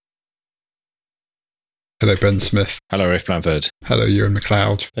Hello, Ben Smith. Hello, Rafe Blanford. Hello, Ewan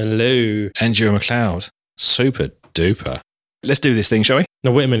McLeod. Hello. And Ewan McLeod. Super duper. Let's do this thing, shall we? No,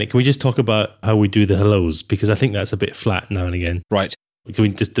 wait a minute. Can we just talk about how we do the hellos? Because I think that's a bit flat now and again. Right. Can we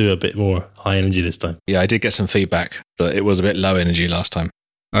just do a bit more high energy this time? Yeah, I did get some feedback that it was a bit low energy last time.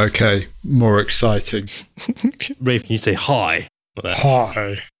 Okay, more exciting. Rafe, can you say hi? Like that?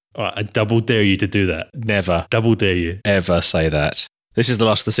 Hi. All right, I double dare you to do that. Never, Double dare you. ever say that. This is the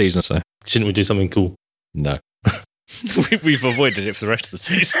last of the season, so Shouldn't we do something cool? no. We've avoided it for the rest of the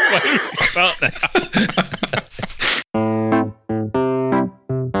season. Why don't we start now?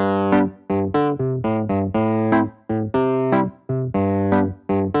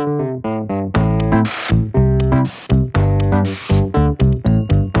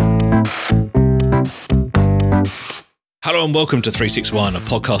 Hello and welcome to 361, a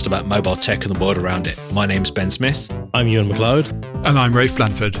podcast about mobile tech and the world around it. My name's Ben Smith. I'm Ewan McLeod. And I'm Rafe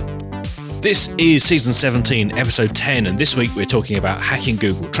Blanford. This is season 17, episode 10, and this week we're talking about hacking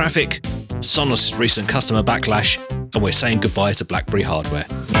Google traffic, Sonos' recent customer backlash, and we're saying goodbye to Blackberry hardware.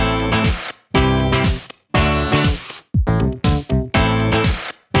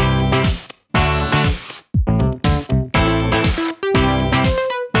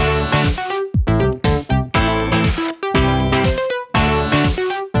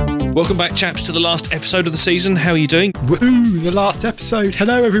 Welcome back, chaps, to the last episode of the season. How are you doing? Woo, the last episode.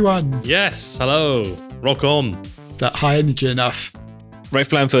 Hello, everyone. Yes, hello. Rock on. Is that high energy enough? Rafe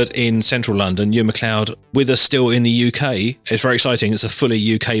Blanford in central London, Ewan McLeod with us still in the UK. It's very exciting. It's a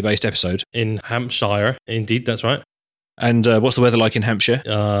fully UK-based episode. In Hampshire. Indeed, that's right. And what's the weather like in Hampshire?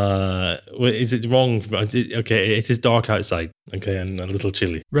 Is it wrong? Okay, it is dark outside. Okay, and a little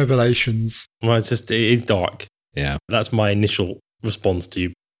chilly. Revelations. Well, it is dark. Yeah. That's my initial response to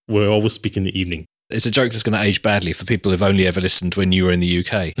you. We're always speak in the evening. It's a joke that's going to age badly for people who've only ever listened when you were in the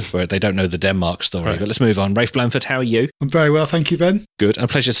UK, where they don't know the Denmark story. Right. But let's move on. Rafe Blanford, how are you? I'm very well, thank you, Ben. Good. And a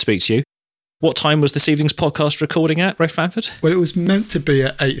pleasure to speak to you. What time was this evening's podcast recording at, Rafe Blanford? Well, it was meant to be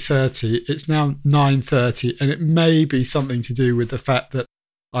at 8:30. It's now 9:30, and it may be something to do with the fact that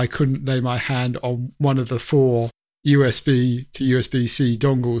I couldn't lay my hand on one of the 4 USB to USB-C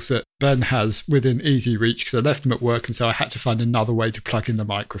dongles that Ben has within easy reach because I left them at work, and so I had to find another way to plug in the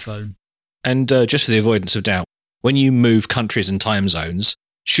microphone. And just for the avoidance of doubt, when you move countries and time zones,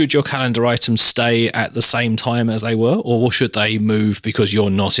 should your calendar items stay at the same time as they were, or should they move because you're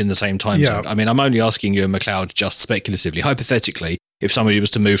not in the same time zone? I mean, I'm only asking you and McLeod just speculatively. Hypothetically, if somebody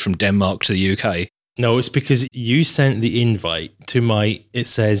was to move from Denmark to the UK. No, it's because you sent the invite to it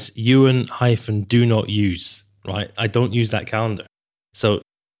says Ewan-do not use, right? I don't use that calendar. So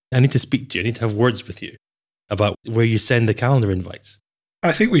I need to speak to you. I need to have words with you about where you send the calendar invites.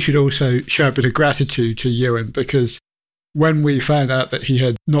 I think we should also show a bit of gratitude to Ewan because when we found out that he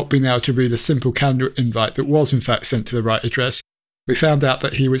had not been able to read a simple calendar invite that was in fact sent to the right address, we found out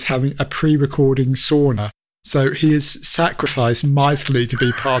that he was having a pre-recording sauna. So he has sacrificed mightily to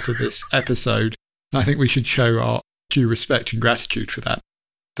be part of this episode. And I think we should show our due respect and gratitude for that.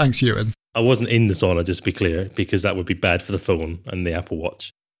 Thanks, Ewan. I wasn't in the sauna, just to be clear, because that would be bad for the phone and the Apple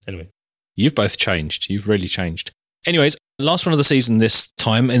Watch. Anyway. You've both changed. You've really changed. Anyways, last one of the season this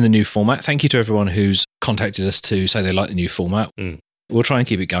time in the new format. Thank you to everyone who's contacted us to say they like the new format. We'll try and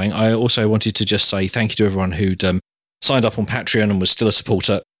keep it going. I also wanted to just say thank you to everyone who'd signed up on Patreon and was still a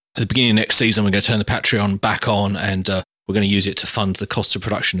supporter. At the beginning of next season, we're going to turn the Patreon back on and we're going to use it to fund the cost of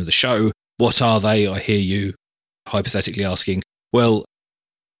production of the show. What are they? I hear you hypothetically asking. Well,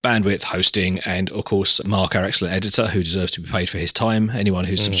 bandwidth, hosting, and of course, Mark, our excellent editor, who deserves to be paid for his time. Anyone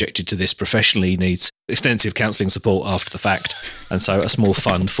who's subjected to this professionally needs extensive counselling support after the fact. And so a small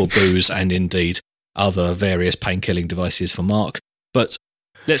fund for booze and indeed other various pain-killing devices for Mark. But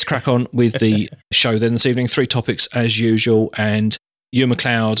let's crack on with the show then this evening. 3 topics as usual. And Ewan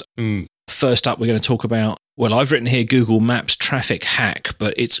McLeod, first up, we're going to talk about, well, I've written here Google Maps traffic hack,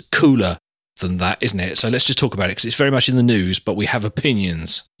 but it's cooler than that, isn't it? So let's just talk about it because it's very much in the news, but we have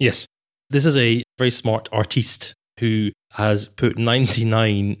opinions. Yes. This is a very smart artiste who has put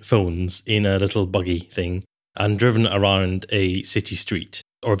 99 phones in a little buggy thing and driven around a city street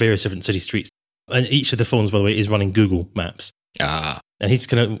or various different city streets. And each of the phones, by the way, is running Google Maps. And he's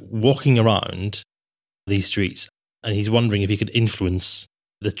kind of walking around these streets and he's wondering if he could influence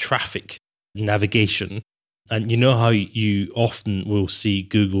the traffic navigation. And you know how you often will see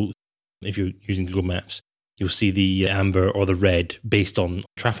Google, if you're using Google Maps, you'll see the amber or the red based on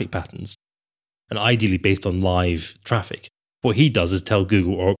traffic patterns and ideally based on live traffic. What he does is tell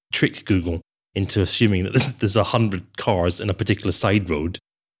Google or trick Google into assuming that there's 100 cars in a particular side road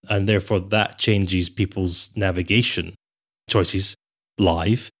and therefore that changes people's navigation choices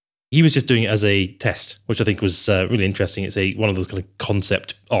live. He was just doing it as a test, which I think was really interesting. It's one of those kind of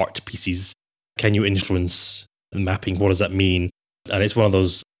concept art pieces. Can you influence the mapping? What does that mean? And it's one of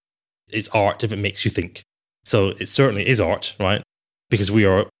those, it's art if it makes you think. So it certainly is art, right? Because we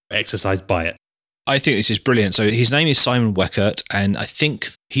are exercised by it. I think this is brilliant. So his name is Simon Weckert, and I think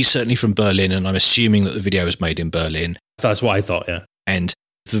he's certainly from Berlin, and I'm assuming that the video was made in Berlin. That's what I thought, yeah. And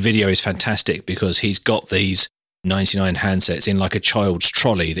the video is fantastic because he's got these 99 handsets in like a child's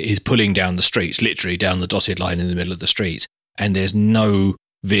trolley that he's pulling down the streets, literally down the dotted line in the middle of the street. And there's no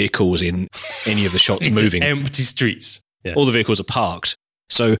vehicles in any of the shots moving. Empty streets. Yeah. All the vehicles are parked.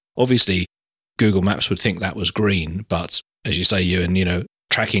 So obviously Google Maps would think that was green, but as you say, Ewan,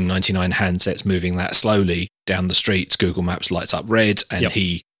 tracking 99 handsets moving that slowly down the streets, Google Maps lights up red, and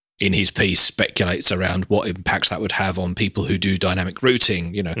he, in his piece, speculates around what impacts that would have on people who do dynamic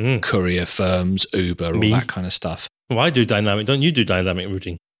routing, courier firms, Uber, all that kind of stuff. Well, I do dynamic. Don't you do dynamic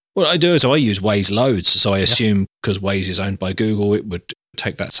routing? What I do is I use Waze loads, so I assume because Waze is owned by Google, it would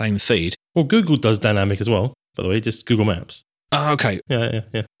take that same feed. Well, Google does dynamic as well, by the way, just Google Maps. Oh, okay.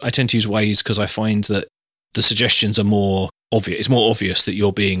 Yeah. I tend to use Waze because I find that the suggestions are more obvious. It's more obvious that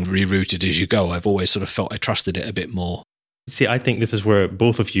you're being rerouted as you go. I've always sort of felt I trusted it a bit more. See, I think this is where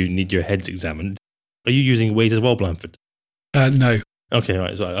both of you need your heads examined. Are you using Waze as well, Blanford? No. Okay,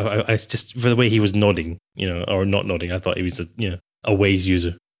 right. So I just, for the way he was nodding, or not nodding, I thought he was a Waze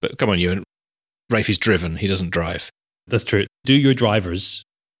user. But come on, Ewan. Rafe is driven. He doesn't drive. That's true. Do your drivers,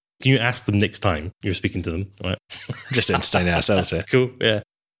 can you ask them next time you're speaking to them? Right? Just entertaining ourselves here. That's cool, yeah.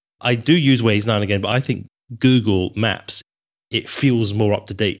 I do use Waze now and again, but I think Google Maps, it feels more up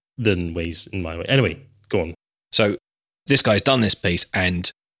to date than Waze in my way. Anyway, go on. So this guy's done this piece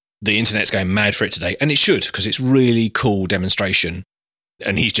and the internet's going mad for it today. And it should, because it's really cool demonstration.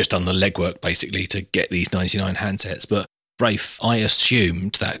 And he's just done the legwork basically to get these 99 handsets. But Rafe, I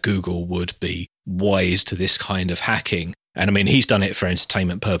assumed that Google would be wise to this kind of hacking. And I mean, he's done it for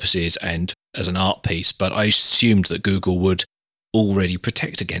entertainment purposes and as an art piece, but I assumed that Google would already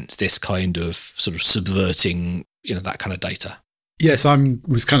protect against this kind of sort of subverting, that kind of data. Yes, I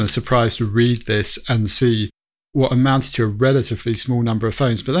was kind of surprised to read this and see what amounted to a relatively small number of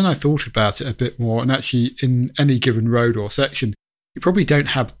phones. But then I thought about it a bit more, and actually in any given road or section, you probably don't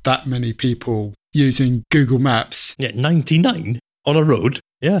have that many people using Google Maps. Yeah, 99 on a road.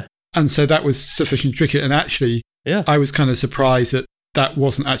 Yeah. And so that was sufficient tricky. And actually, I was kind of surprised that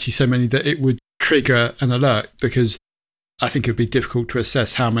wasn't actually so many that it would trigger an alert, because I think it would be difficult to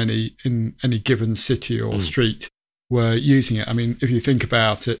assess how many in any given city or street were using it. I mean, if you think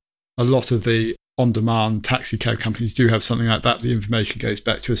about it, a lot of the on-demand taxi cab companies do have something like that. The information goes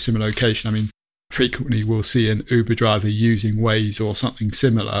back to a similar location. I mean, frequently we'll see an Uber driver using Waze or something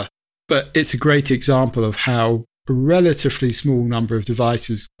similar. But it's a great example of how a relatively small number of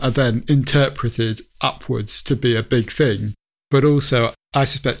devices are then interpreted upwards to be a big thing, but also, I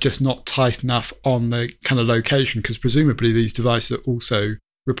suspect, just not tight enough on the kind of location, because presumably these devices are also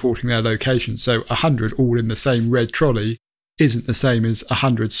reporting their location. So 100 all in the same red trolley isn't the same as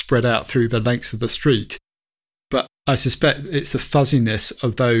 100 spread out through the length of the street. But I suspect it's the fuzziness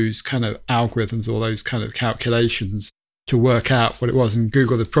of those kind of algorithms or those kind of calculations to work out what it was. And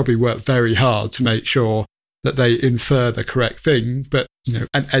Google have probably worked very hard to make sure that they infer the correct thing. But,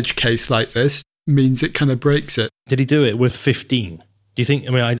 an edge case like this means it kind of breaks it. Did he do it with 15? Do you think,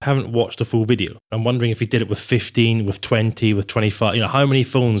 I haven't watched the full video. I'm wondering if he did it with 15, with 20, with 25. How many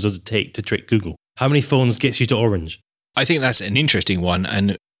phones does it take to trick Google? How many phones gets you to orange? I think that's an interesting one.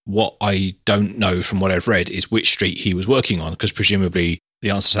 And what I don't know from what I've read is which street he was working on, because presumably the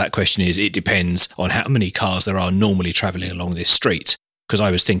answer to that question is it depends on how many cars there are normally travelling along this street. Because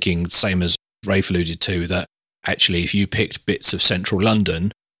I was thinking, same as Rafe alluded to, that actually if you picked bits of central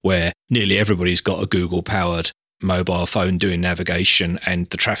London where nearly everybody's got a Google-powered mobile phone doing navigation and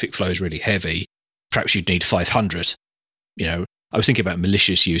the traffic flow is really heavy, perhaps you'd need 500. I was thinking about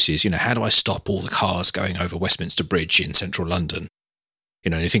malicious uses. How do I stop all the cars going over Westminster Bridge in central London?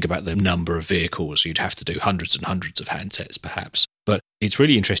 You think about the number of vehicles, you'd have to do hundreds and hundreds of handsets perhaps. But it's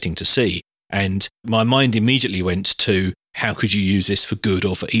really interesting to see. And my mind immediately went to, how could you use this for good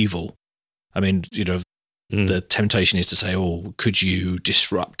or for evil? I mean, the temptation is to say, could you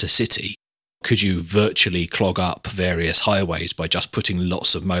disrupt a city? Could you virtually clog up various highways by just putting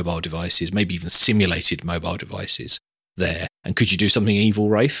lots of mobile devices, maybe even simulated mobile devices there? And could you do something evil,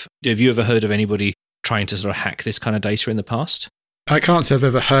 Rafe? Have you ever heard of anybody trying to sort of hack this kind of data in the past? I can't say I've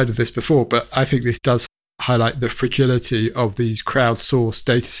ever heard of this before, but I think this does highlight the fragility of these crowdsourced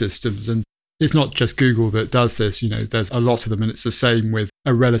data systems. And it's not just Google that does this. There's a lot of them, and it's the same with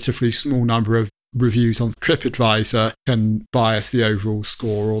a relatively small number of reviews on TripAdvisor can bias the overall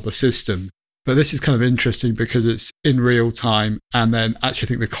score or the system. But this is kind of interesting because it's in real time, and then actually I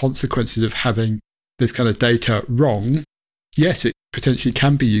think the consequences of having this kind of data wrong, yes, it potentially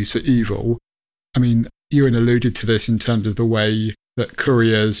can be used for evil. I mean, Ewan alluded to this in terms of the way that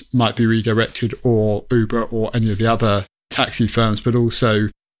couriers might be redirected, or Uber or any of the other taxi firms, but also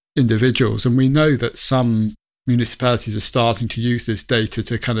individuals. And we know that some municipalities are starting to use this data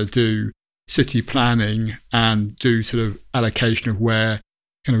to kind of do city planning and do sort of allocation of where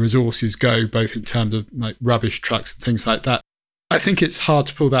kind of resources go, both in terms of like rubbish trucks and things like that. I think it's hard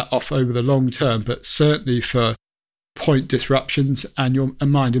to pull that off over the long term, but certainly for point disruptions, and your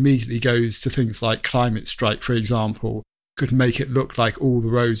mind immediately goes to things like climate strike, for example, could make it look like all the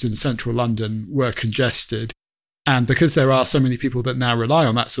roads in central London were congested. And because there are so many people that now rely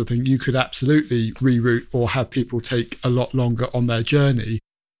on that sort of thing, you could absolutely reroute or have people take a lot longer on their journey.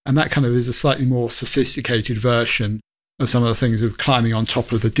 And that kind of is a slightly more sophisticated version of some of the things of climbing on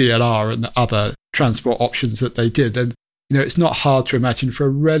top of the DLR and the other transport options that they did. And, you know, it's not hard to imagine for a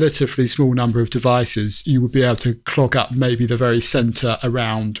relatively small number of devices, you would be able to clog up maybe the very centre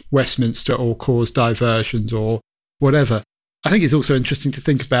around Westminster or cause diversions or whatever. I think it's also interesting to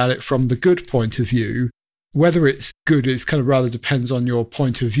think about it from the good point of view. Whether it's good is kind of rather depends on your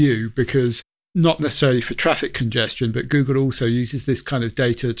point of view, because not necessarily for traffic congestion, but Google also uses this kind of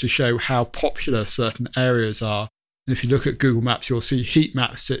data to show how popular certain areas are. And if you look at Google Maps, you'll see heat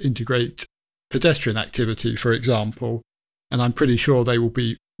maps to integrate pedestrian activity, for example. And I'm pretty sure they will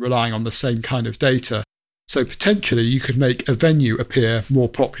be relying on the same kind of data. So potentially you could make a venue appear more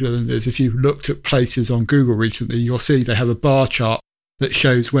popular than it is. If you've looked at places on Google recently, you'll see they have a bar chart that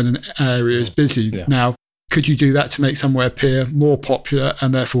shows when an area is busy. Yeah. Now, could you do that to make somewhere appear more popular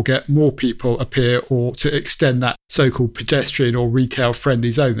and therefore get more people appear, or to extend that so-called pedestrian or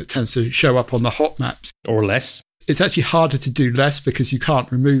retail-friendly zone that tends to show up on the hot maps? Or less. It's actually harder to do less because you can't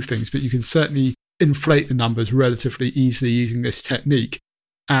remove things, but you can certainly inflate the numbers relatively easily using this technique.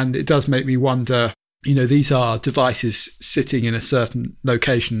 And it does make me wonder, you know, these are devices sitting in a certain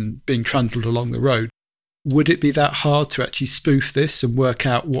location being trundled along the road. Would it be that hard to actually spoof this and work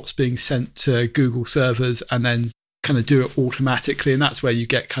out what's being sent to Google servers and then kind of do it automatically? And that's where you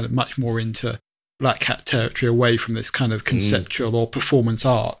get kind of much more into black hat territory, away from this kind of conceptual or performance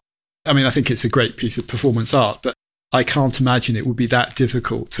art. I mean, I think it's a great piece of performance art, but I can't imagine it would be that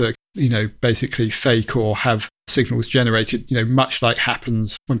difficult to, you know, basically fake or have signals generated, you know, much like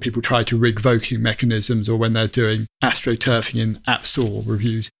happens when people try to rig voting mechanisms or when they're doing astroturfing in App Store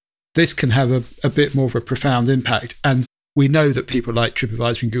reviews. This can have a bit more of a profound impact. And we know that people like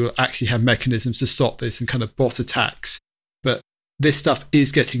TripAdvisor and Google actually have mechanisms to stop this and kind of bot attacks. But this stuff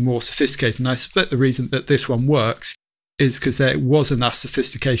is getting more sophisticated. And I suspect the reason that this one works is because there was enough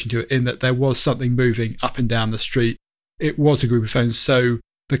sophistication to it, in that there was something moving up and down the street. It was a group of phones. So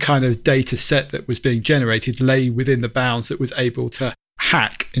the kind of data set that was being generated lay within the bounds that was able to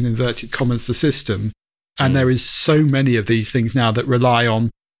hack, in inverted commas, the system. And there is so many of these things now that rely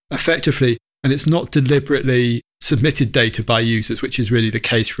on effectively, and it's not deliberately submitted data by users, which is really the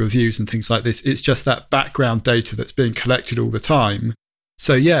case for reviews and things like this. It's just that background data that's being collected all the time.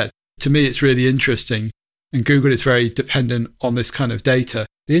 So yeah, to me, it's really interesting. And Google is very dependent on this kind of data.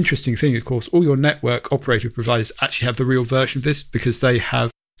 The interesting thing, of course, all your network operator providers actually have the real version of this because they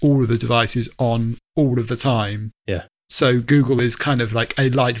have all of the devices on all of the time. Yeah. So Google is kind of like a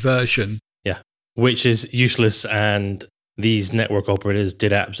light version. Yeah. Which is useless, and these network operators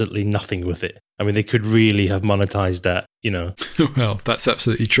did absolutely nothing with it. I mean, they could really have monetized that, you know. Well, that's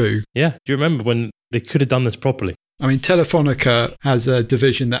absolutely true. Yeah. Do you remember when they could have done this properly? I mean, Telefonica has a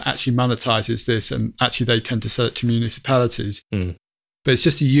division that actually monetizes this, and actually they tend to sell it to municipalities. But it's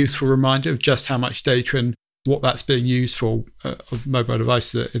just a useful reminder of just how much data and what that's being used for of mobile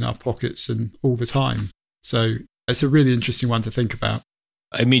devices in our pockets and all the time. So it's a really interesting one to think about.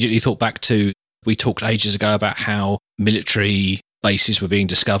 I immediately thought back to, we talked ages ago about how military bases were being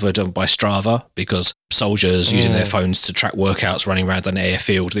discovered by Strava because soldiers using their phones to track workouts running around an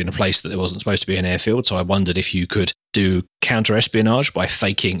airfield in a place that there wasn't supposed to be an airfield. So I wondered if you could do counter-espionage by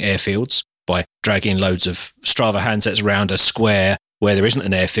faking airfields, by dragging loads of Strava handsets around a square where there isn't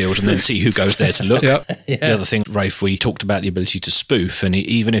an airfield and then see who goes there to look. Yep. Yeah. The other thing, Rafe, we talked about the ability to spoof, and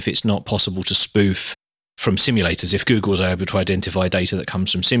even if it's not possible to spoof from simulators, if Google's able to identify data that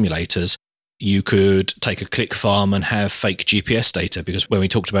comes from simulators, you could take a click farm and have fake GPS data, because when we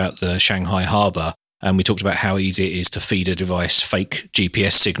talked about the Shanghai harbour and we talked about how easy it is to feed a device fake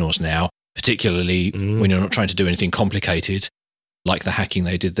GPS signals now, particularly when you're not trying to do anything complicated, like the hacking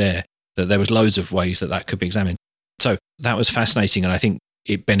they did there, that there was loads of ways that could be examined. So that was fascinating. And I think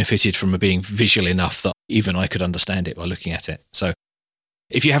it benefited from being visual enough that even I could understand it by looking at it. So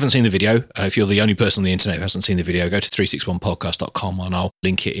if you haven't seen the video, if you're the only person on the internet who hasn't seen the video, go to 361podcast.com and I'll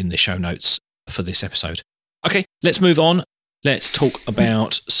link it in the show notes for this episode. Okay, let's move on. Let's talk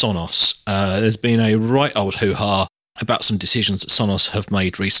about Sonos. There's been a right old hoo-ha about some decisions that Sonos have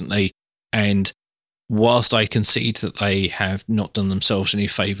made recently, and whilst I concede that they have not done themselves any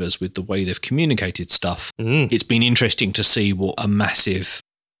favours with the way they've communicated stuff, it's been interesting to see what a massive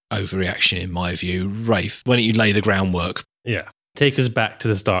overreaction, in my view. Rafe, why don't you lay the groundwork? Yeah. Take us back to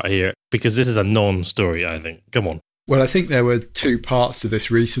the start here, because this is a non-story, I think. Come on. Well, I think there were two parts to this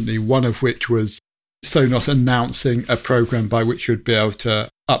recently, one of which was Sonos announcing a program by which you'd be able to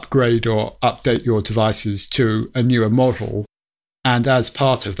upgrade or update your devices to a newer model. And as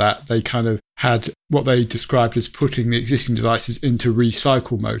part of that, they kind of had what they described as putting the existing devices into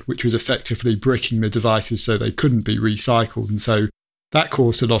recycle mode, which was effectively bricking the devices so they couldn't be recycled. And so that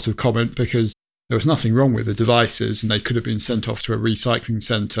caused a lot of comment because there was nothing wrong with the devices and they could have been sent off to a recycling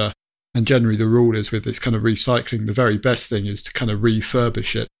centre. And generally the rule is with this kind of recycling, the very best thing is to kind of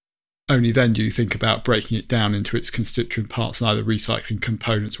refurbish it. Only then do you think about breaking it down into its constituent parts and either recycling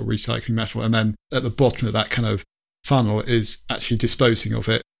components or recycling metal. And then at the bottom of that kind of funnel is actually disposing of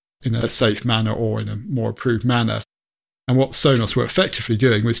it in a safe manner or in a more approved manner. And what Sonos were effectively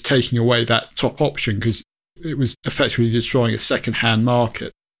doing was taking away that top option because it was effectively destroying a second-hand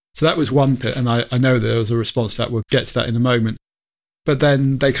market. So that was one bit, and I know there was a response to that. We'll get to that in a moment. But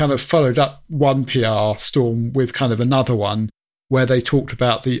then they kind of followed up one PR storm with kind of another one where they talked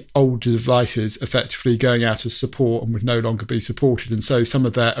about the older devices effectively going out of support and would no longer be supported. And so some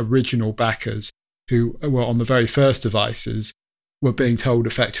of their original backers who were on the very first devices were being told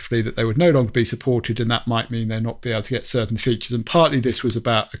effectively that they would no longer be supported, and that might mean they'll not be able to get certain features. And partly this was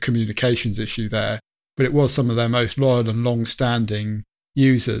about a communications issue there, but it was some of their most loyal and long-standing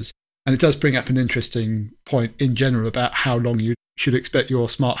users. And it does bring up an interesting point in general about how long you should expect your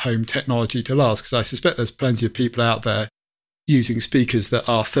smart home technology to last, because I suspect there's plenty of people out there using speakers that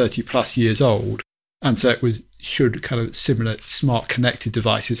are 30 plus years old, and so should kind of similar smart connected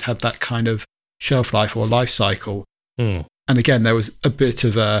devices have that kind of shelf life or life cycle. And again, there was a bit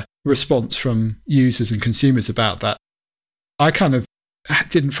of a response from users and consumers about that. I kind of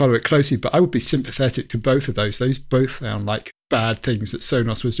didn't follow it closely, but I would be sympathetic to both of those. Those both sound like bad things that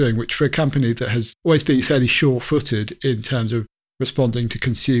Sonos was doing, which for a company that has always been fairly sure-footed in terms of responding to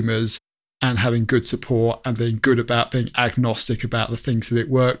consumers and having good support and being good about being agnostic about the things that it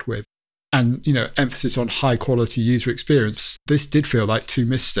worked with, and, you know, emphasis on high-quality user experience, this did feel like two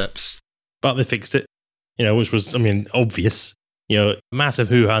missteps. But they fixed it, you know, which was, I mean, obvious. You know, massive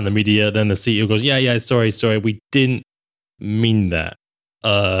hoo-ha in the media. Then the CEO goes, yeah, sorry, we didn't mean that.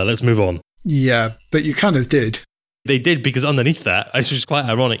 Let's move on. Yeah, but you kind of did. They did, because underneath that, which is quite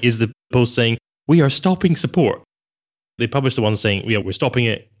ironic, is the post saying, we are stopping support. They published the one saying, yeah, we're stopping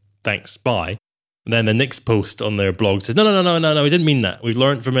it. Thanks, bye. And then the next post on their blog says, no, we didn't mean that. We've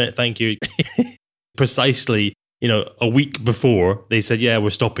learned from it. Thank you. Precisely, you know, a week before they said, yeah,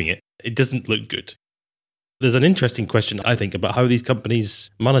 we're stopping it. It doesn't look good. There's an interesting question, I think, about how these companies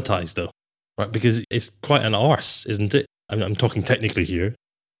monetize, though, right? Because it's quite an arse, isn't it? I'm talking technically here.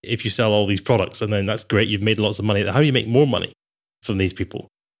 If you sell all these products and then that's great, you've made lots of money. How do you make more money from these people?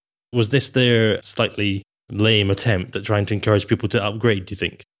 Was this their slightly lame attempt at trying to encourage people to upgrade, do you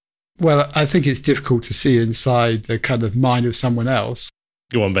think? Well, I think it's difficult to see inside the kind of mind of someone else.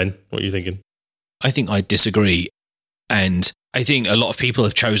 Go on, Ben. What are you thinking? I think I disagree. And I think a lot of people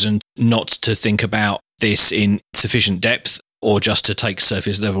have chosen not to think about this in sufficient depth or just to take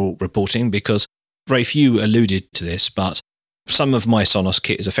surface level reporting because, Rafe, you alluded to this, but some of my Sonos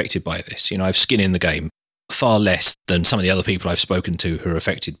kit is affected by this. You know, I have skin in the game, far less than some of the other people I've spoken to who are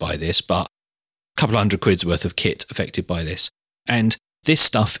affected by this, but a couple of £100 worth of kit affected by this. And this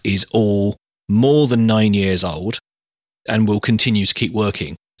stuff is all more than 9 years old and will continue to keep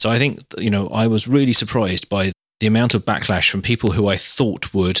working. So I think, you know, I was really surprised by the amount of backlash from people who I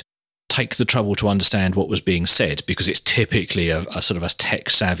thought would take the trouble to understand what was being said, because it's typically a sort of a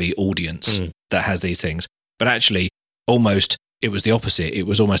tech-savvy audience that has these things. But actually, almost, it was the opposite. It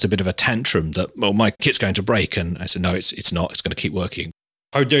was almost a bit of a tantrum that, well, my kit's going to break. And I said, no, it's not. It's going to keep working.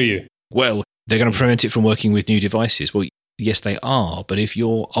 How dare you? Well, they're going to prevent it from working with new devices. Well, yes, they are. But if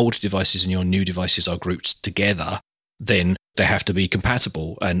your old devices and your new devices are grouped together, then they have to be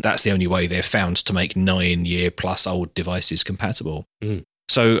compatible. And that's the only way they're found to make 9-year-plus old devices compatible.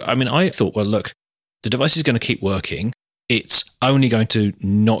 So, I mean, I thought, well, look, the device is going to keep working. it's only going to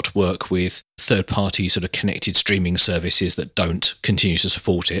not work with third-party sort of connected streaming services that don't continue to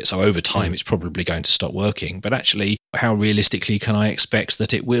support it. So over time, it's probably going to stop working. But actually, how realistically can I expect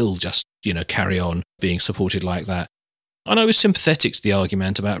that it will just, carry on being supported like that? And I was sympathetic to the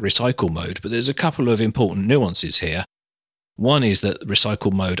argument about recycle mode, but there's a couple of important nuances here. One is that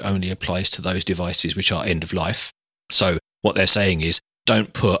recycle mode only applies to those devices which are end of life. So what they're saying is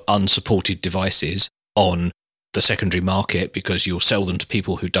don't put unsupported devices on the secondary market because you'll sell them to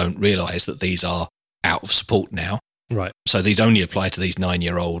people who don't realise that these are out of support now. Right. So these only apply to these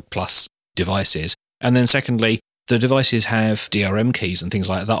 9-year-old plus devices. And then secondly, the devices have DRM keys and things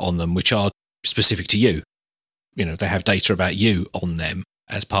like that on them, which are specific to you. They have data about you on them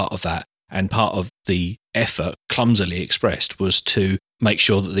as part of that. And part of the effort, clumsily expressed, was to make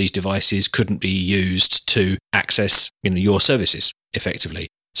sure that these devices couldn't be used to access your services effectively,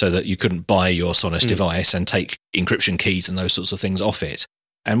 so that you couldn't buy your Sonos device and take encryption keys and those sorts of things off it.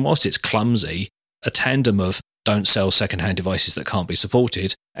 And whilst it's clumsy, a tandem of don't sell secondhand devices that can't be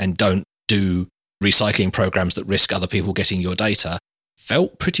supported and don't do recycling programs that risk other people getting your data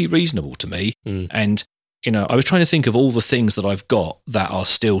felt pretty reasonable to me. And I was trying to think of all the things that I've got that are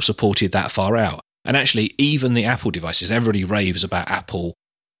still supported that far out. And actually, even the Apple devices, everybody raves about Apple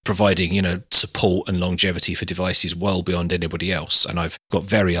providing, support and longevity for devices well beyond anybody else. And I've got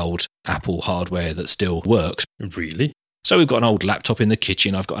very old Apple hardware that still works. Really? So we've got an old laptop in the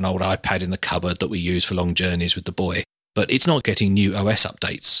kitchen. I've got an old iPad in the cupboard that we use for long journeys with the boy. But it's not getting new OS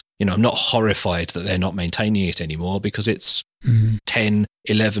updates. I'm not horrified that they're not maintaining it anymore because it's 10,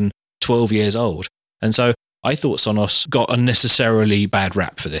 11, 12 years old. And so I thought Sonos got unnecessarily bad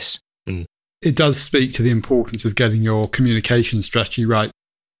rap for this. It does speak to the importance of getting your communication strategy right.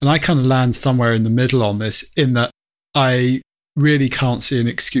 And I kind of land somewhere in the middle on this, in that I really can't see an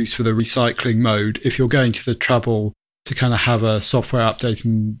excuse for the recycling mode if you're going to the trouble to kind of have a software update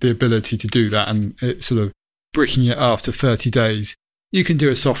and the ability to do that, and it sort of bricking it after 30 days. You can do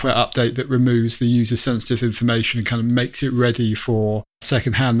a software update that removes the user-sensitive information and kind of makes it ready for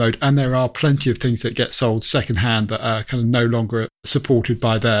second-hand mode. And there are plenty of things that get sold second-hand that are kind of no longer supported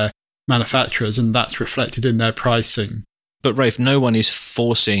by their manufacturers, and that's reflected in their pricing. But Rafe, no one is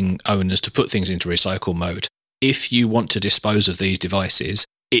forcing owners to put things into recycle mode. If you want to dispose of these devices,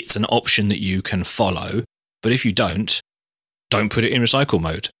 it's an option that you can follow. But if you don't put it in recycle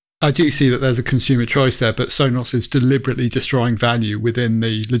mode. I do see that there's a consumer choice there, but Sonos is deliberately destroying value within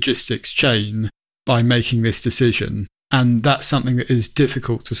the logistics chain by making this decision. And that's something that is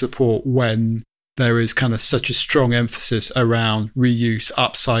difficult to support when there is kind of such a strong emphasis around reuse,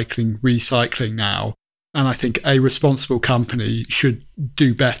 upcycling, recycling now. And I think a responsible company should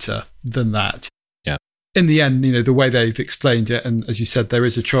do better than that. Yeah. In the end, the way they've explained it, and as you said, there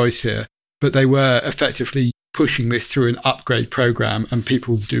is a choice here, but they were effectively pushing this through an upgrade program, and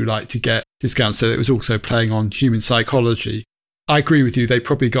people do like to get discounts. So it was also playing on human psychology. I agree with you, they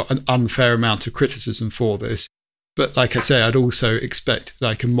probably got an unfair amount of criticism for this. But like I say, I'd also expect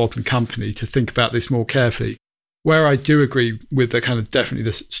like a modern company to think about this more carefully. Where I do agree with the kind of definitely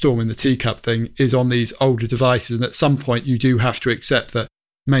the storm in the teacup thing is on these older devices. And at some point you do have to accept that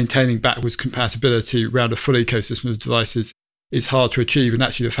maintaining backwards compatibility around a full ecosystem of devices is hard to achieve. And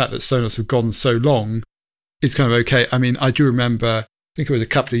actually the fact that Sonos have gone so long is kind of okay. I mean, I do remember, I think it was a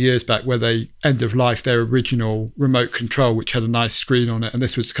couple of years back, where they end of life their original remote control, which had a nice screen on it. And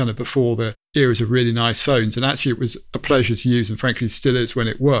this was kind of before the eras of really nice phones. And actually it was a pleasure to use, and frankly still is when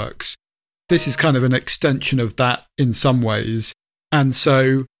it works. This is kind of an extension of that in some ways. And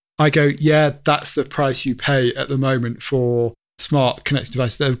so I go, yeah, that's the price you pay at the moment for smart connected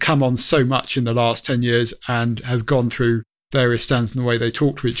devices that have come on so much in the last 10 years and have gone through various standards in the way they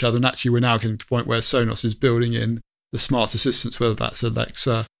talk to each other. And actually we're now getting to the point where Sonos is building in the smart assistants, whether that's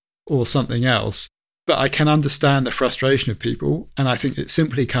Alexa or something else. But I can understand the frustration of people. And I think it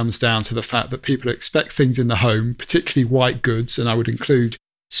simply comes down to the fact that people expect things in the home, particularly white goods, and I would include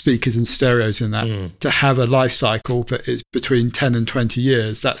speakers and stereos in that, to have a life cycle that is between 10 and 20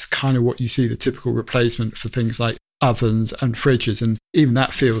 years. That's kind of what you see the typical replacement for things like ovens and fridges. And even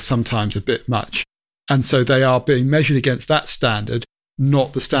that feels sometimes a bit much. And so they are being measured against that standard,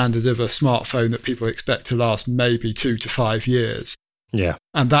 not the standard of a smartphone that people expect to last maybe 2 to 5 years. Yeah.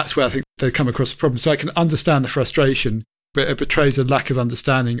 And that's where I think they come across the problem. So I can understand the frustration, but it betrays a lack of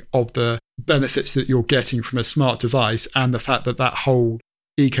understanding of the benefits that you're getting from a smart device, and the fact that that whole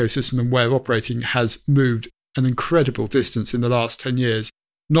ecosystem and way of operating has moved an incredible distance in the last 10 years.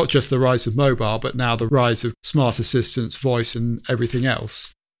 Not just the rise of mobile, but now the rise of smart assistants, voice and everything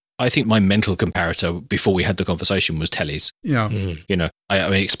else. I think my mental comparator before we had the conversation was tellies. Yeah.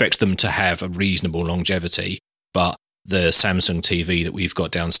 I expect them to have a reasonable longevity, but The Samsung TV that we've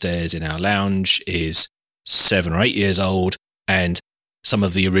got downstairs in our lounge is 7 or 8 years old, and some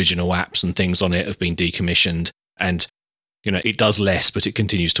of the original apps and things on it have been decommissioned, and it does less, but it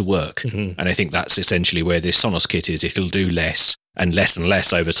continues to work. Mm-hmm. And I think that's essentially where this Sonos kit is. It'll do less and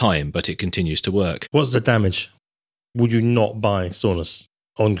less over time, but it continues to work. What's the damage? Would you not buy Sonos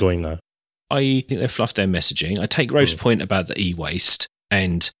ongoing now? I think they've fluffed their messaging. I take Rafe's point about the e-waste,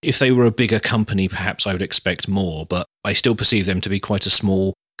 and if they were a bigger company, perhaps I would expect more, but I still perceive them to be quite a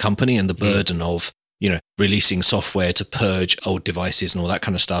small company, and the burden of releasing software to purge old devices and all that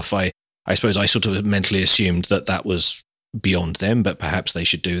kind of stuff, I suppose I sort of mentally assumed that was beyond them, but perhaps they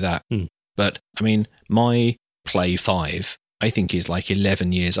should do that. But, I mean, my Play 5, I think, is like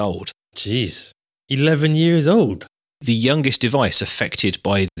 11 years old. Jeez, 11 years old? The youngest device affected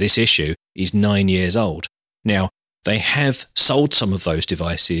by this issue is 9 years old. Now, they have sold some of those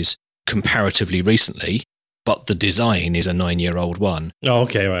devices comparatively recently, but the design is a 9-year-old one. Oh,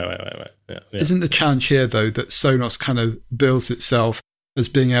 okay, right. Yeah. Isn't the challenge here, though, that Sonos kind of bills itself as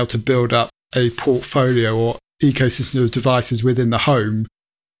being able to build up a portfolio or ecosystem of devices within the home,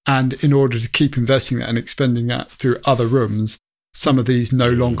 and in order to keep investing that and expending that through other rooms, some of these no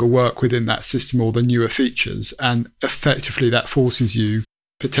longer work within that system or the newer features, and effectively that forces you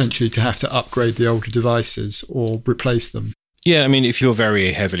potentially to have to upgrade the older devices or replace them. Yeah, I mean, if you're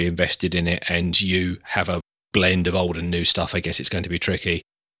very heavily invested in it and you have a blend of old and new stuff, I guess it's going to be tricky.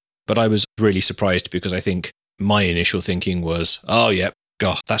 But I was really surprised because I think my initial thinking was, oh, yeah,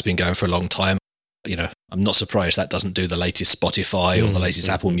 God, that's been going for a long time. I'm not surprised that doesn't do the latest Spotify or the latest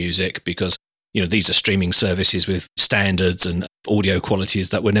Apple Music, because, these are streaming services with standards and audio qualities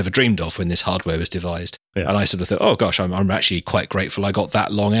that were never dreamed of when this hardware was devised. Yeah. And I sort of thought, oh gosh, I'm actually quite grateful I got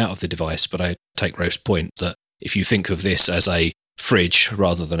that long out of the device. But I take Rafe's point that if you think of this as a fridge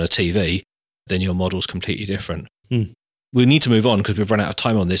rather than a TV, then your model's completely different. We need to move on because we've run out of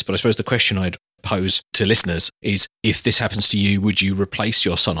time on this, but I suppose the question I'd pose to listeners is, if this happens to you, would you replace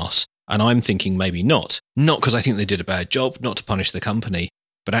your Sonos? And I'm thinking maybe not. Not because I think they did a bad job, not to punish the company,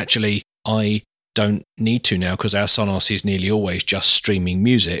 but actually I don't need to now, because our Sonos is nearly always just streaming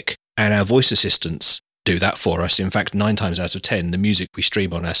music, and our voice assistants do that for us. In fact, 9 times out of 10, the music we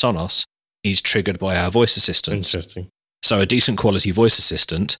stream on our Sonos is triggered by our voice assistants. Interesting. So a decent quality voice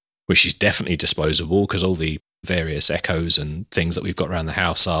assistant, which is definitely disposable because all the various Echoes and things that we've got around the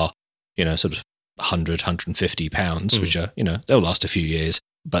house are, sort of 100, 150 pounds, which are, they'll last a few years,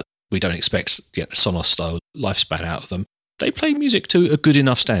 but we don't expect to get a Sonos-style lifespan out of them. They play music to a good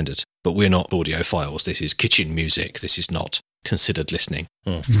enough standard, but we're not audiophiles. This is kitchen music. This is not considered listening.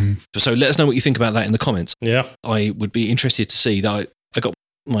 So let us know what you think about that in the comments. Yeah. I would be interested to see that I got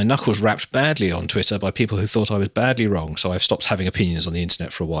my knuckles rapped badly on Twitter by people who thought I was badly wrong, so I've stopped having opinions on the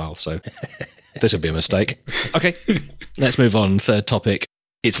internet for a while, so this would be a mistake. Okay, let's move on. Third topic.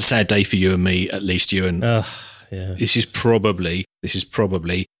 It's a sad day for you and me, at least you and... Yeah. This is probably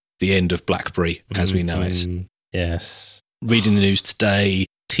the end of BlackBerry as we know it. Yes. Reading the news today,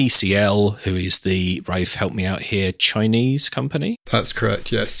 TCL, who is the, Rafe, help me out here, Chinese company? That's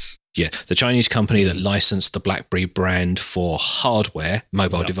correct, yes. Yeah, the Chinese company that licensed the BlackBerry brand for hardware,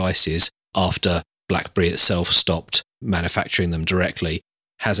 mobile devices, after BlackBerry itself stopped manufacturing them directly,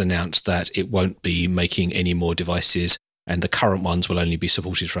 has announced that it won't be making any more devices, and the current ones will only be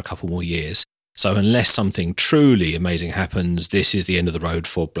supported for a couple more years. So unless something truly amazing happens, this is the end of the road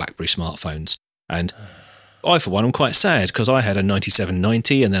for BlackBerry smartphones. And I, for one, am quite sad because I had a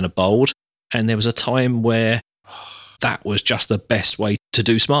 9790 and then a Bold, and there was a time where that was just the best way to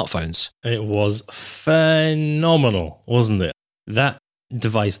do smartphones. It was phenomenal, wasn't it? That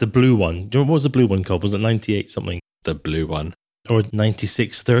device, the blue one, do you remember what was the blue one called? Was it 98 something? The blue one. Or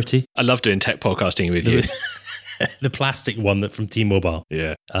 9630? I love doing tech podcasting with you. The plastic one that from T-Mobile.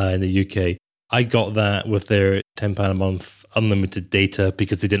 Yeah. In the UK. I got that with their £10 a month unlimited data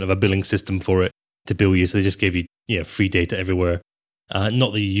because they didn't have a billing system for it to bill you. So they just gave you free data everywhere.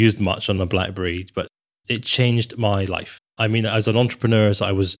 Not that you used much on a BlackBerry, but it changed my life. I mean, as an entrepreneur, so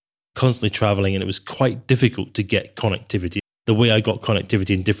I was constantly traveling and it was quite difficult to get connectivity. The way I got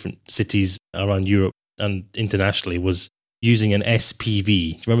connectivity in different cities around Europe and internationally was using an SPV. Do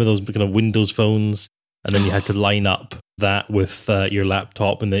you remember those kind of Windows phones? And then you had to line up that with your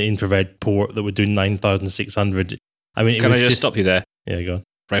laptop and the infrared port that would do 9,600. I mean, Can I just stop you there? Yeah, go on.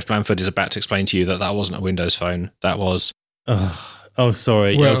 Rafe Blanford is about to explain to you that wasn't a Windows phone. That was... Oh,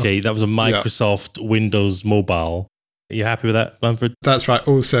 sorry. Well, okay, that was a Microsoft Windows Mobile. Are you happy with that, Blanford? That's right.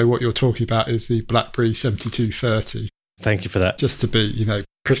 Also, what you're talking about is the BlackBerry 7230. Thank you for that. Just to be,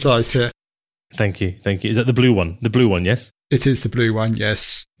 precise here. Thank you. Is that the blue one? The blue one, yes? It is the blue one,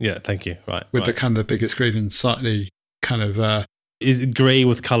 yes. Yeah, thank you. Right. With the kind of the bigger screen and slightly kind of... is grey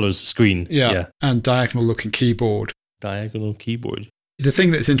with colours screen. Yeah, and diagonal looking keyboard. Diagonal keyboard. The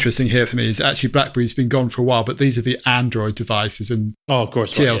thing that's interesting here for me is actually BlackBerry's been gone for a while, but these are the Android devices, and of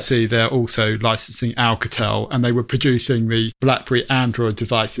course, TLC, right, yes. They're also licensing Alcatel, and they were producing the BlackBerry Android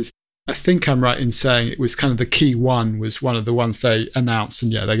devices. I think I'm right in saying it was kind of the Key 1 was one of the ones they announced,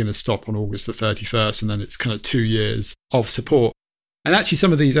 and they're going to stop on August the 31st, and then it's kind of 2 years of support. And actually,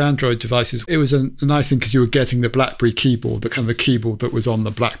 some of these Android devices, it was a nice thing because you were getting the BlackBerry keyboard, the kind of the keyboard that was on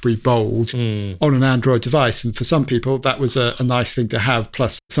the BlackBerry Bold on an Android device. And for some people, that was a nice thing to have,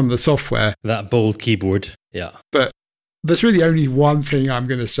 plus some of the software. That Bold keyboard, yeah. But there's really only one thing I'm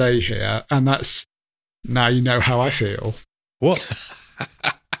going to say here, and that's, now you know how I feel. What?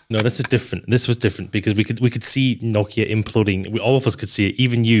 No, this is different. This was different because we could see Nokia imploding. All of us could see it.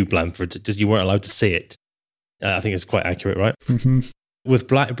 Even you, Blanford, just you weren't allowed to say it. I think it's quite accurate, right? Mm-hmm. With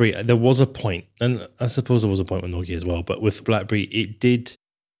BlackBerry, there was a point, and I suppose there was a point with Nokia as well, but with BlackBerry, it did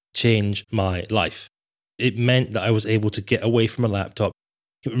change my life. It meant that I was able to get away from a laptop.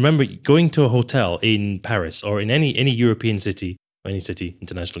 Remember, going to a hotel in Paris or in any European city, any city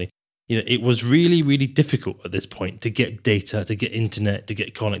internationally, it was really, really difficult at this point to get data, to get internet, to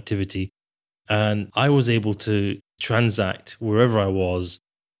get connectivity. And I was able to transact wherever I was,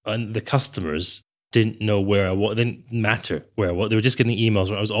 and the customers didn't know where I was. It didn't matter where I was. They were just getting emails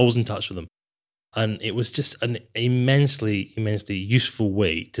where I was always in touch with them. And it was just an immensely, immensely useful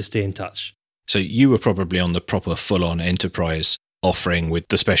way to stay in touch. So you were probably on the proper full-on enterprise offering with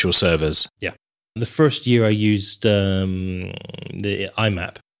the special servers. Yeah. The first year I used the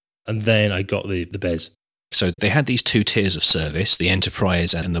IMAP, and then I got the BES. So they had these 2 tiers of service, the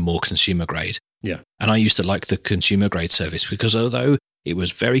enterprise and the more consumer grade. Yeah. And I used to like the consumer grade service because although it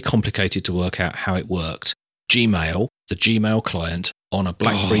was very complicated to work out how it worked, Gmail, the Gmail client on a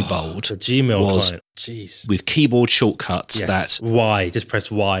BlackBerry Bold, the Gmail was client. Jeez. with keyboard shortcuts Yes. Y, just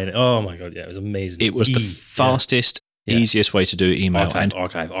press Y. And oh my God, yeah, it was amazing. It was the fastest, easiest way to do email.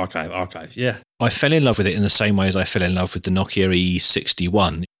 Archive. Yeah. I fell in love with it in the same way as I fell in love with the Nokia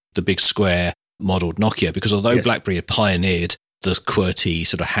E61, the big square modelled Nokia, because although BlackBerry had pioneered the QWERTY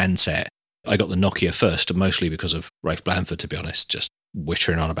sort of handset, I got the Nokia first, mostly because of Rafe Blanford, to be honest, just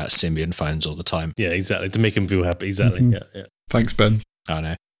wittering on about Symbian phones all the time. Yeah, exactly. To make him feel happy. Exactly. Mm-hmm. Yeah. Thanks, Ben. I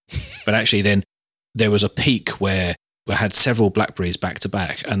know. But actually then there was a peak where we had several BlackBerries back to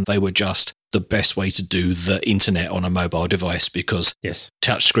back, and they were just the best way to do the internet on a mobile device because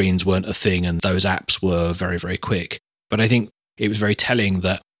touch screens weren't a thing and those apps were very, very quick. But I think it was very telling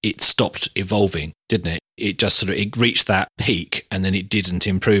that it stopped evolving, didn't it? It just it reached that peak and then it didn't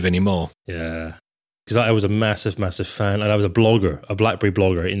improve anymore. Yeah. Because I was a massive, massive fan, and I was a blogger, a BlackBerry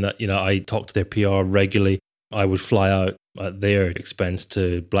blogger, in that, I talked to their PR regularly. I would fly out at their expense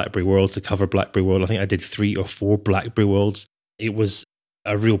to BlackBerry World to cover BlackBerry World. I think I did 3 or 4 BlackBerry Worlds. It was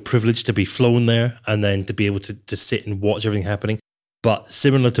a real privilege to be flown there and then to be able to sit and watch everything happening. But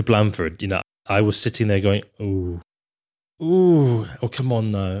similar to Blanford, I was sitting there going, ooh, oh, come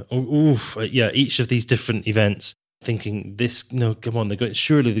on now. Ooh. Yeah, each of these different events, thinking this, no, come on,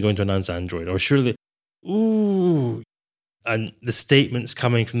 surely they're going to announce Android, or surely, ooh. And the statements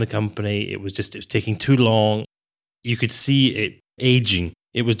coming from the company, it was taking too long. You could see it aging.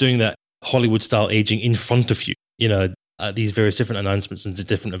 It was doing that Hollywood style aging in front of you, at these various different announcements and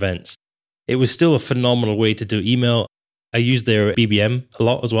different events. It was still a phenomenal way to do email. I used their BBM a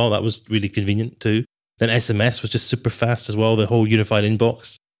lot as well. That was really convenient too. Then SMS was just super fast as well. The whole unified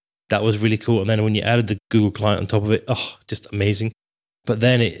inbox, that was really cool. And then when you added the Google client on top of it, just amazing. But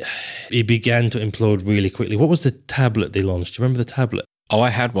then it began to implode really quickly. What was the tablet they launched? Do you remember the tablet? Oh, I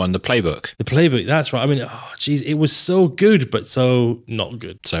had one, the Playbook. The Playbook, that's right. I mean, it was so good, but so not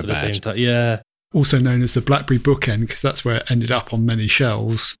good. So at bad. The same time. Yeah. Also known as the BlackBerry Bookend, because that's where it ended up on many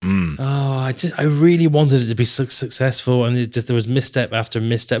shelves. Mm. Oh, I really wanted it to be successful, and there was misstep after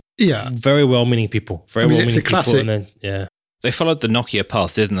misstep. Yeah. Very well-meaning people. Well-meaning it's a classic. people. And then, They followed the Nokia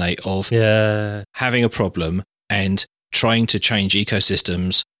path, didn't they, of having a problem and trying to change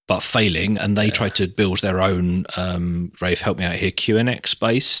ecosystems, but failing, and they tried to build their own, Rafe, help me out here,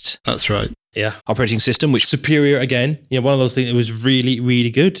 QNX-based. That's right. Yeah. Operating system, which... Superior again. Yeah, one of those things. It was really,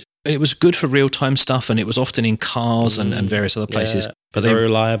 really good. It was good for real-time stuff, and it was often in cars and various other places. Yeah, but very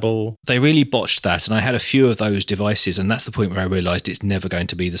reliable. They really botched that, and I had a few of those devices, and that's the point where I realised it's never going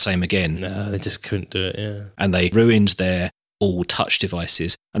to be the same again. No, they just couldn't do it, yeah. And they ruined their all-touch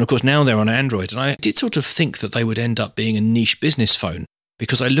devices. And of course, now they're on Android, and I did sort of think that they would end up being a niche business phone,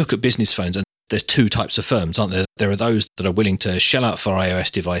 because I look at business phones, and there's 2 types of firms, aren't there? There are those that are willing to shell out for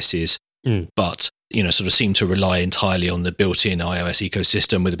iOS devices, but sort of seem to rely entirely on the built-in iOS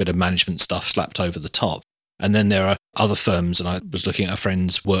ecosystem with a bit of management stuff slapped over the top. And then there are other firms, and I was looking at a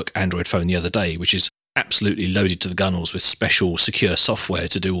friend's work Android phone the other day, which is absolutely loaded to the gunnels with special secure software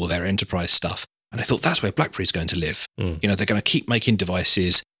to do all their enterprise stuff. And I thought that's where BlackBerry's going to live. They're going to keep making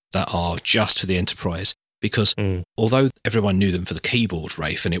devices that are just for the enterprise, because although everyone knew them for the keyboard,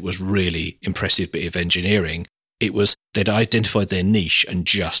 Rafe, and it was really impressive bit of engineering, it was they'd identified their niche and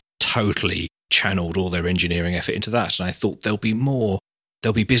just totally channeled all their engineering effort into that. And I thought there'll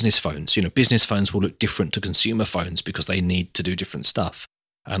be business phones. Business phones will look different to consumer phones because they need to do different stuff.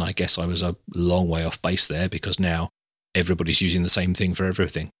 And I guess I was a long way off base there, because now everybody's using the same thing for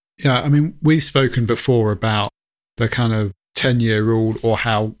everything. Yeah, I mean, we've spoken before about the kind of 10-year rule, or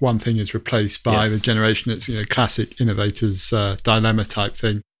how one thing is replaced by the generation. It's, classic innovators dilemma type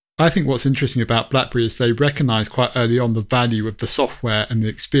thing. I think what's interesting about BlackBerry is they recognise quite early on the value of the software and the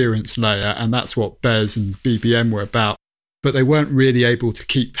experience layer, and that's what Bez and BBM were about. But they weren't really able to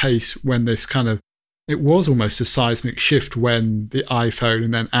keep pace when this it was almost a seismic shift when the iPhone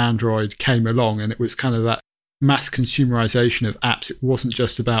and then Android came along, and it was kind of that mass consumerization of apps. It wasn't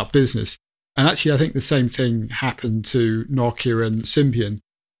just about business. And actually, I think the same thing happened to Nokia and Symbian.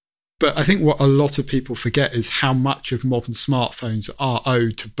 But I think what a lot of people forget is how much of modern smartphones are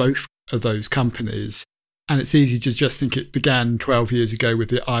owed to both of those companies. And it's easy to just think it began 12 years ago with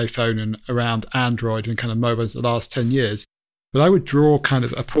the iPhone and around Android and kind of mobiles the last 10 years. But I would draw kind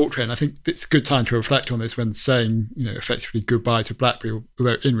of a portrait, and I think it's a good time to reflect on this when saying, effectively goodbye to BlackBerry,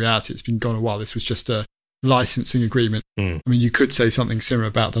 although in reality it's been gone a while. This was just a licensing agreement. I mean, you could say something similar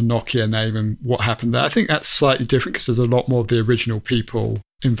about the Nokia name and what happened there. I think that's slightly different because there's a lot more of the original people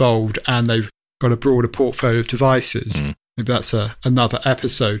involved, and they've got a broader portfolio of devices. Maybe that's another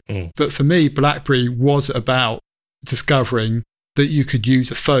episode. But for me, BlackBerry was about discovering that you could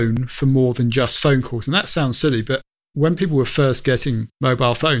use a phone for more than just phone calls. And that sounds silly, but when people were first getting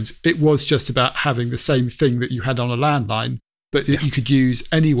mobile phones, it was just about having the same thing that you had on a landline, but that you could use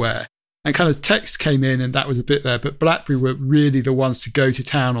anywhere. And kind of text came in, and that was a bit there. But BlackBerry were really the ones to go to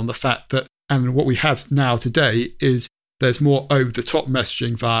town on the fact that, and what we have now today is there's more over-the-top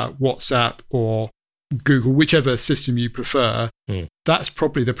messaging via WhatsApp or Google, whichever system you prefer. That's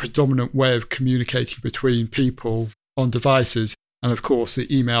probably the predominant way of communicating between people on devices. And of course,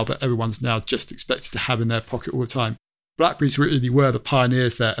 the email that everyone's now just expected to have in their pocket all the time. BlackBerries really were the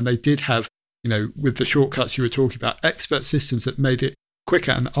pioneers there. And they did have, with the shortcuts you were talking about, expert systems that made it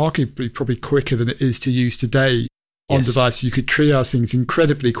quicker, and arguably probably quicker than it is to use today on devices. You could triage things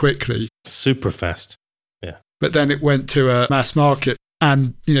incredibly quickly. Super fast. Yeah. But then it went to a mass market.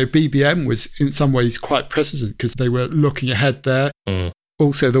 And, BBM was in some ways quite precedent because they were looking ahead there.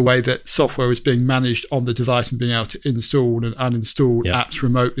 Also, the way that software was being managed on the device and being able to install and uninstall apps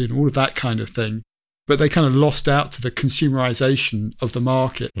remotely and all of that kind of thing. But they kind of lost out to the consumerization of the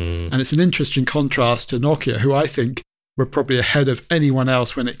market. And it's an interesting contrast to Nokia, who I think were probably ahead of anyone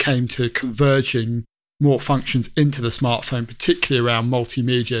else when it came to converging more functions into the smartphone, particularly around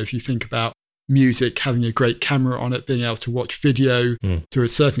multimedia. If you think about music, having a great camera on it, being able to watch video, to a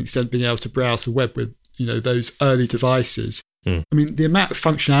certain extent being able to browse the web with, those early devices. I mean, the amount of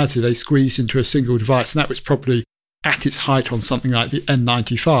functionality they squeezed into a single device, and that was probably at its height on something like the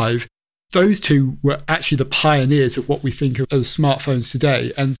N95. Those two were actually the pioneers of what we think of as smartphones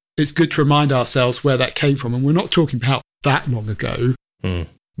today. And it's good to remind ourselves where that came from. And we're not talking about that long ago.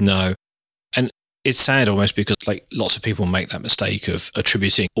 No. And it's sad almost because lots of people make that mistake of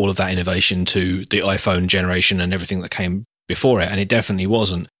attributing all of that innovation to the iPhone generation and everything that came before it. And it definitely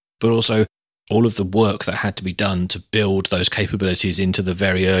wasn't. But also all of the work that had to be done to build those capabilities into the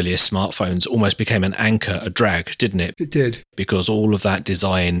very earliest smartphones almost became an anchor, a drag, didn't it? It did. Because all of that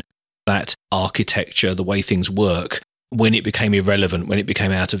design, that architecture, the way things work, when it became irrelevant, when it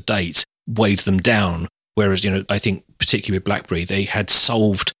became out of date, weighed them down. Whereas, I think particularly with BlackBerry, they had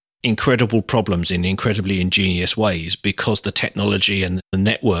solved incredible problems in incredibly ingenious ways because the technology and the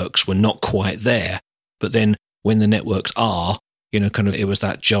networks were not quite there. But then when the networks are, it was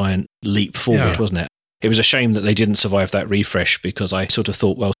that giant leap forward, wasn't it? It was a shame that they didn't survive that refresh because I sort of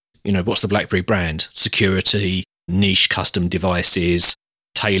thought, well, what's the BlackBerry brand? Security, niche custom devices,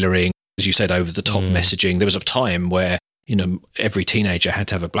 tailoring, as you said, over the top messaging. There was a time where, every teenager had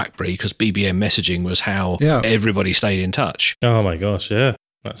to have a BlackBerry because BBM messaging was how everybody stayed in touch. Oh my gosh, yeah.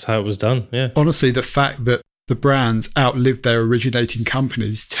 That's how it was done, yeah. Honestly, the fact that the brands outlived their originating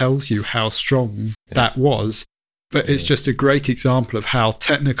companies tells you how strong that was. But it's just a great example of how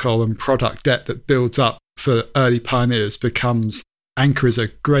technical and product debt that builds up for early pioneers becomes, anchor is a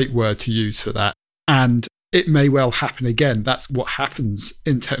great word to use for that. And it may well happen again. That's what happens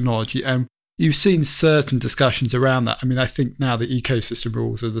in technology. And you've seen certain discussions around that. I mean, I think now the ecosystem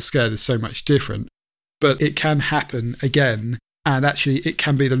rules of the scale is so much different. but it can happen again. And actually, it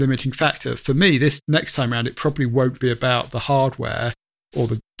can be the limiting factor. For me, this next time around, it probably won't be about the hardware or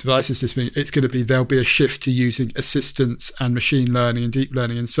the devices system. It's going to be, there'll be a shift to using assistance and machine learning and deep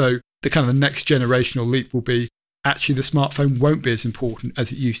learning. And so the kind of the next generational leap will be, actually the smartphone won't be as important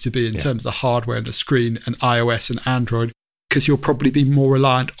as it used to be in terms of the hardware and the screen and iOS and Android, because you'll probably be more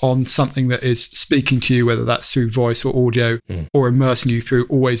reliant on something that is speaking to you, whether that's through voice or audio, or immersing you through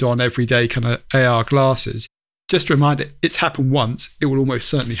always on everyday kind of AR glasses. Just a reminder, it's happened once, it will almost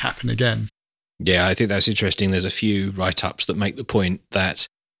certainly happen again. Yeah, I think that's interesting. There's a few write-ups that make the point that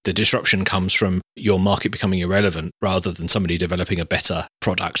the disruption comes from your market becoming irrelevant rather than somebody developing a better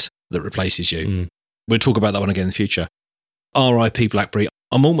product that replaces you. We'll talk about that one again in the future. RIP BlackBerry.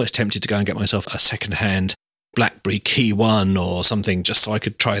 I'm almost tempted to go and get myself a second-hand BlackBerry Key 1 or something just so I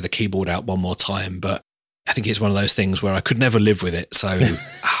could try the keyboard out one more time. But I think it's one of those things where I could never live with it. So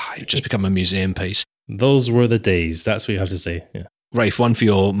it just become a museum piece. Those were the days. That's what you have to say. Yeah. Rafe, one for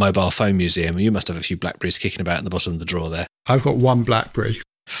your mobile phone museum. You must have a few Blackberries kicking about in the bottom of the drawer there. I've got one BlackBerry.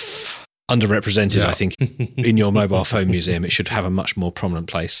 Underrepresented, I think, in your mobile phone museum. It should have a much more prominent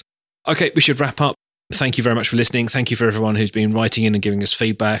place. Okay, we should wrap up. Thank you very much for listening. Thank you for everyone who's been writing in and giving us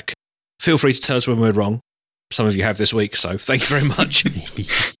feedback. Feel free to tell us when we're wrong. Some of you have this week, so thank you very much.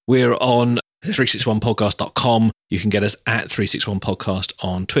 We're on 361podcast.com. You can get us at 361podcast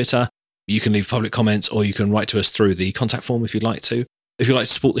on Twitter. You can leave public comments or you can write to us through the contact form if you'd like to. If you'd like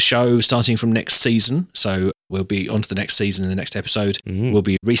to support the show starting from next season, so we'll be on to the next season in the next episode, we'll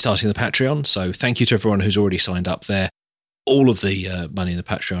be restarting the Patreon. So thank you to everyone who's already signed up there. All of the money in the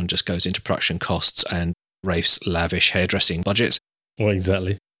Patreon just goes into production costs and Rafe's lavish hairdressing budget. Well,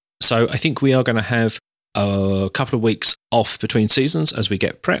 exactly. So I think we are going to have a couple of weeks off between seasons as we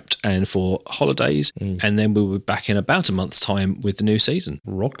get prepped and for holidays. And then we'll be back in about a month's time with the new season.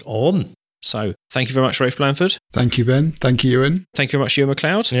 Rock on. So thank you very much, Rafe Blanford. Thank you, Ben. Thank you, Ewan. Thank you very much, Ewan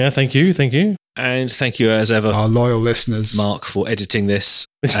McLeod. Yeah, thank you. Thank you. And thank you, as ever, our loyal listeners, Mark, for editing this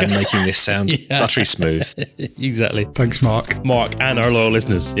and making this sound buttery smooth. Exactly. Thanks, Mark. Mark and our loyal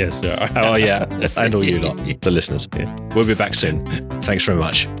listeners. Yes, sir. Oh, yeah. And all you lot, the listeners. Yeah. We'll be back soon. Thanks very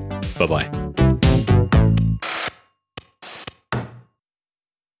much. Bye-bye.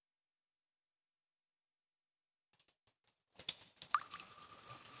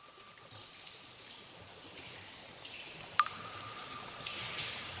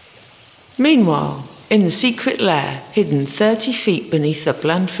 Meanwhile, in the secret lair hidden 30 feet beneath the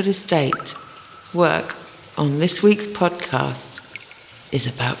Blandford estate, work on this week's podcast is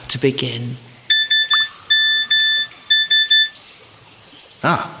about to begin.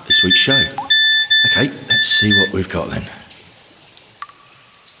 This week's show. Okay, let's see what we've got then.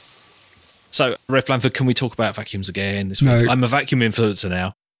 So, Rafe Blanford, can we talk about vacuums again this week? No. I'm a vacuum influencer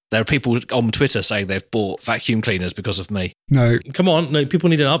now. There are people on Twitter saying they've bought vacuum cleaners because of me. No. Come on, no, people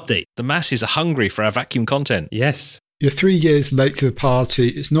need an update. The masses are hungry for our vacuum content. Yes. You're 3 years late to the party.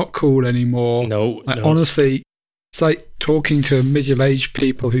 It's not cool anymore. No. Honestly, it's like talking to middle-aged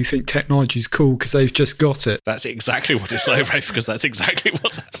people who think technology is cool because they've just got it. That's exactly what it's like, Rafe, because that's exactly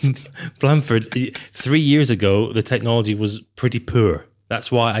what's happened. Blanford, 3 years ago, the technology was pretty poor. That's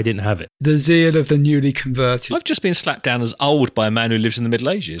why I didn't have it. The zeal of the newly converted. I've just been slapped down as old by a man who lives in the Middle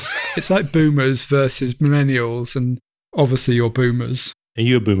Ages. It's like boomers versus millennials, and obviously you're boomers. Are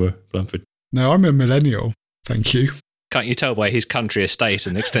you a boomer, Blanford? No, I'm a millennial. Thank you. Can't you tell by his country estate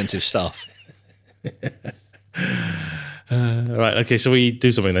and extensive stuff? Right, okay, shall we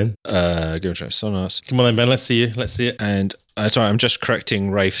do something then? Give it a try. Sonos. Come on then, Ben, let's see you. Let's see it. And, sorry, I'm just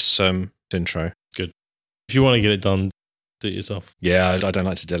correcting Rafe's intro. Good. If you want to get it done, do it yourself. Yeah, I don't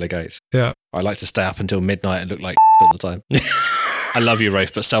like to delegate. Yeah. I like to stay up until midnight and look like all the time. I love you,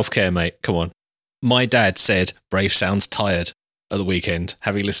 Rafe, but self-care, mate. Come on. My dad said Rafe sounds tired at the weekend,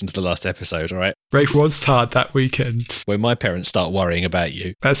 having listened to the last episode, all right? Rafe was tired that weekend. When my parents start worrying about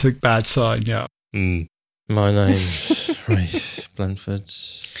you. That's a bad sign, yeah. My name's Rafe Blanford.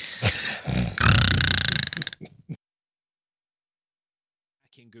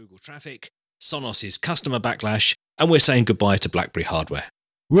 Hacking Google traffic, Sonos' customer backlash, and we're saying goodbye to BlackBerry hardware.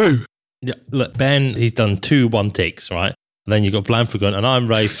 Woo! Yeah, look, Ben, he's done 2 one takes, right? And then you got Blanford going, and I'm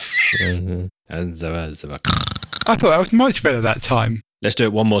Rafe. I I thought that was much better that time. Let's do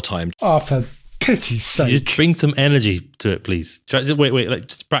it one more time. Oh, for pity's sake. Just bring some energy to it, please. Wait,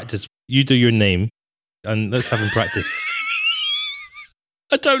 just practice. You do your name, and let's have him practice.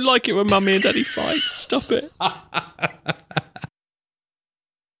 I don't like it when Mummy and Daddy fight. Stop it.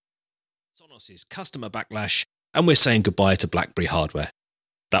 Sonos' customer backlash, and we're saying goodbye to BlackBerry hardware.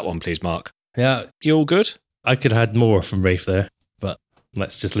 That one, please, Mark. Yeah. You all good? I could have had more from Rafe there, but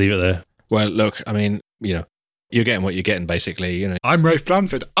let's just leave it there. Well, look, I mean, you're getting what you're getting, basically. I'm Rafe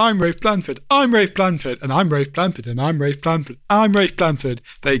Blanford, I'm Rafe Blanford, I'm Rafe Blanford, and I'm Rafe Blanford, and I'm Rafe Blanford, I'm Rafe Blanford.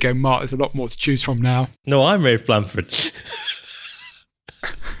 There you go, Mark. There's a lot more to choose from now. No, I'm Rafe Blanford.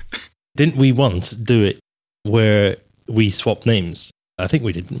 Didn't we once do it where we swapped names? I think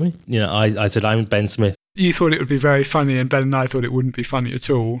we did, didn't we? I said I'm Ben Smith. You thought it would be very funny, and Ben and I thought it wouldn't be funny at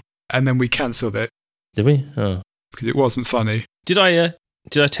all, and then we cancelled it. Did we? Oh. Because it wasn't funny. Did I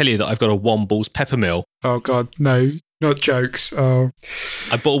tell you that I've got a Womble's peppermill? Oh, God, no. Not jokes. Oh.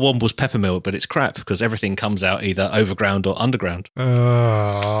 I bought a Womble's peppermill, but it's crap because everything comes out either overground or underground.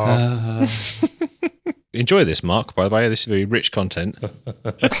 Enjoy this, Mark, by the way. This is very rich content.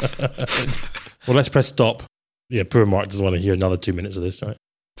 Well, let's press stop. Yeah, poor Mark doesn't want to hear another 2 minutes of this, right?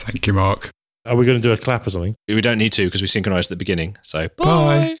 Thank you, Mark. Are we going to do a clap or something? We don't need to because we synchronised at the beginning. So,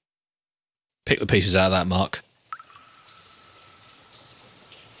 bye. Pick the pieces out of that, Mark.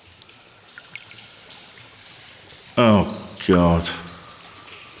 Oh, God.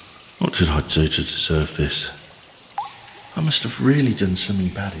 What did I do to deserve this? I must have really done something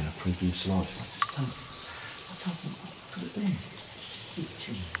bad in a previous life. I just don't know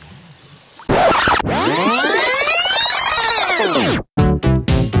what to do.